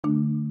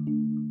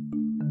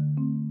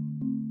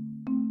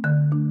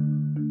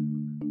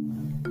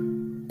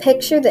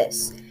Picture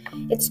this.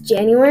 It's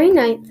January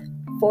 9th,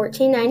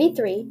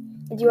 1493,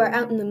 and you are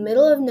out in the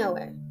middle of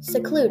nowhere,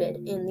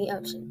 secluded in the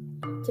ocean.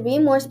 To be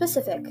more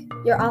specific,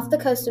 you're off the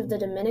coast of the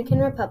Dominican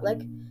Republic,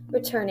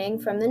 returning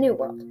from the New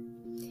World.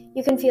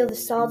 You can feel the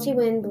salty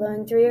wind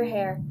blowing through your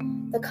hair,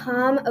 the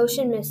calm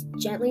ocean mist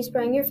gently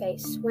spraying your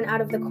face, when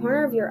out of the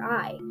corner of your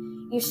eye,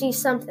 you see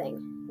something.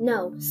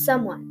 No,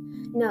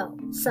 someone. No,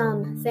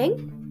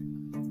 something?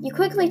 You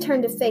quickly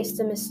turn to face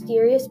the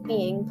mysterious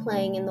being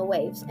playing in the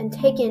waves and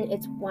take in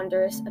its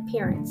wondrous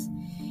appearance.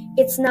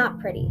 It's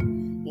not pretty.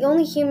 The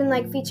only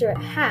human-like feature it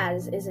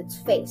has is its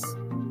face.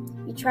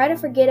 You try to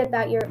forget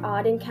about your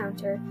odd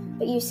encounter,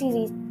 but you see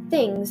these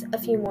things a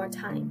few more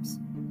times.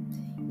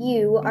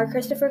 You are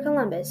Christopher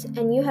Columbus,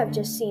 and you have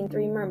just seen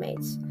 3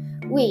 mermaids.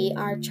 We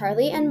are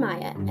Charlie and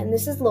Mya, and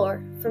this is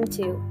lore from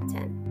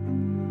 210.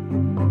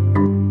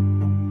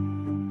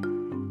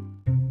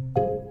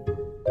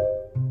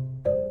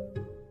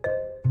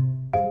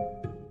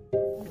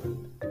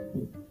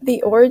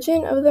 The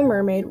origin of the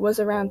mermaid was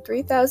around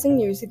 3,000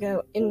 years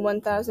ago in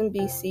 1000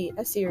 BC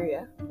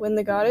Assyria, when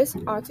the goddess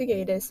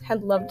Atargatis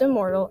had loved a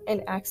mortal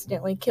and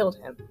accidentally killed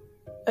him.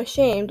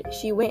 Ashamed,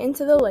 she went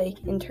into the lake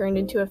and turned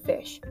into a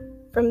fish.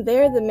 From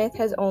there, the myth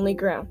has only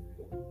grown.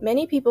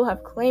 Many people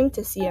have claimed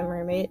to see a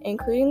mermaid,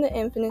 including the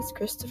infamous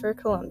Christopher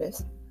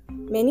Columbus.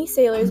 Many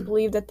sailors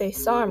believe that they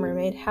saw a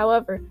mermaid,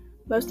 however,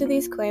 most of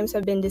these claims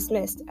have been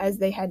dismissed as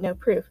they had no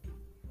proof.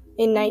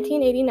 In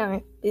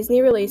 1989,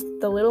 Disney released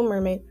The Little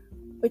Mermaid,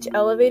 which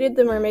elevated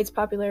the mermaid's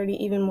popularity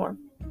even more.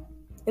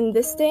 In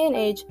this day and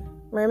age,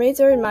 mermaids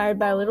are admired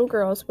by little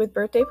girls with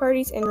birthday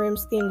parties and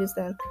rooms themed as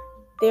them.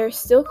 They are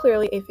still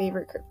clearly a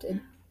favorite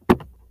cryptid.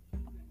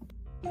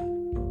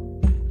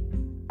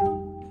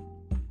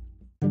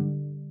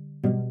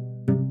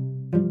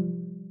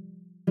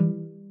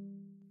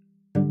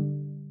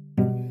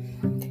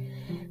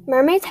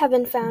 Mermaids have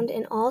been found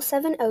in all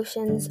 7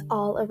 oceans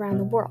all around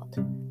the world.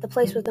 The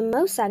place with the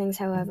most sightings,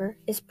 however,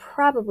 is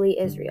probably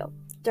Israel.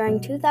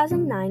 During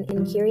 2009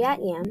 in Kiryat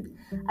Yam,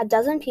 a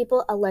dozen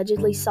people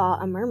allegedly saw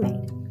a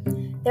mermaid.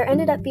 There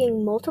ended up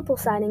being multiple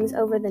sightings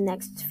over the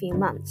next few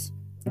months.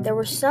 There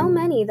were so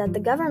many that the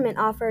government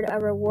offered a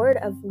reward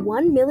of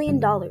 $1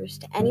 million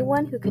to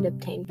anyone who could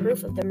obtain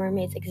proof of the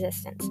mermaid's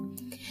existence.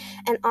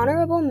 An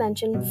honorable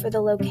mention for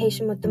the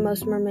location with the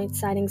most mermaid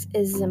sightings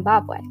is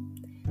Zimbabwe.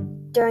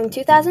 During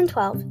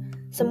 2012,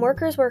 some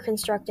workers were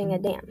constructing a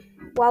dam.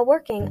 While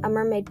working, a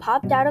mermaid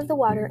popped out of the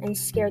water and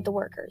scared the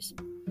workers.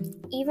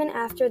 Even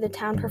after the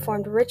town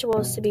performed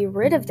rituals to be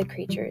rid of the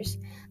creatures,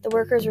 the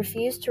workers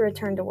refused to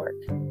return to work.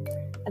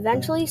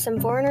 Eventually, some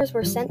foreigners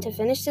were sent to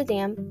finish the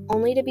dam,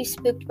 only to be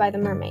spooked by the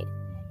mermaid.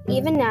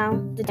 Even now,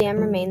 the dam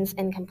remains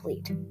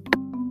incomplete.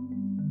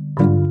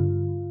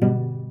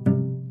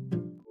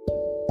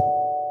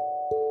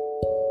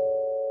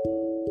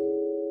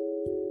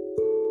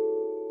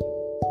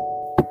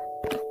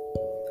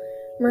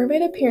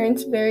 Mermaid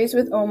appearance varies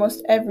with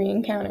almost every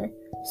encounter.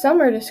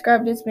 Some are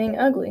described as being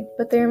ugly,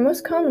 but they are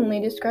most commonly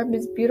described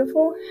as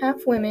beautiful,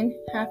 half-women,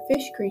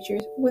 half-fish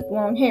creatures with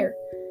long hair.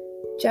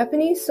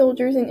 Japanese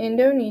soldiers in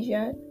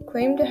Indonesia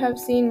claimed to have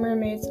seen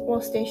mermaids while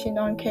stationed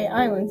on K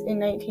Islands in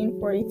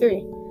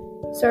 1943.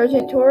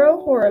 Sergeant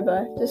Toro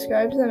Horiba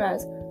described them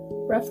as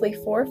roughly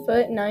 4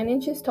 foot 9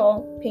 inches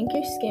tall,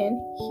 pinkish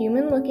skin,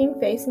 human-looking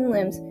face and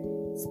limbs,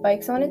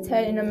 spikes on its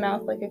head and a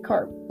mouth like a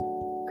carp.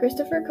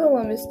 Christopher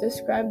Columbus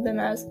described them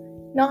as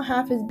not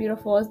half as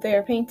beautiful as they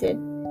are painted.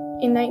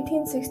 In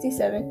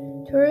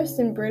 1967, tourists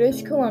in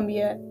British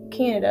Columbia,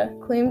 Canada,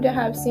 claimed to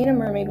have seen a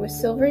mermaid with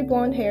silvery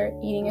blonde hair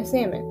eating a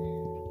salmon.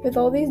 With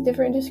all these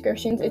different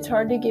descriptions, it's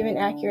hard to give an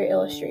accurate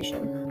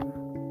illustration.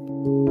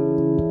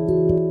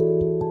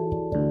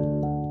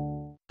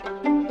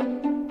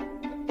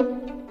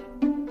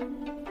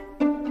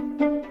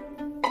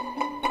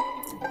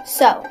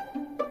 So,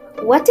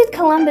 what did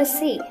Columbus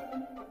see?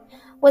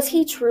 Was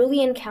he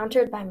truly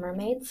encountered by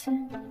mermaids?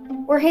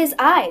 Were his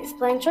eyes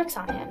playing tricks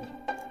on him?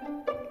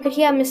 Could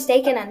he have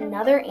mistaken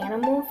another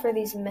animal for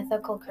these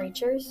mythical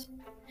creatures?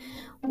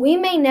 We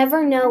may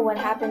never know what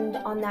happened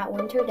on that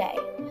winter day,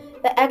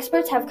 but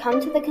experts have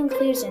come to the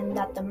conclusion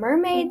that the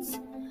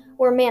mermaids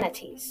were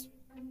manatees.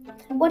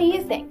 What do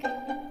you think?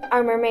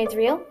 Are mermaids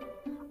real?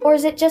 Or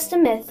is it just a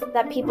myth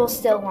that people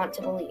still want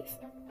to believe?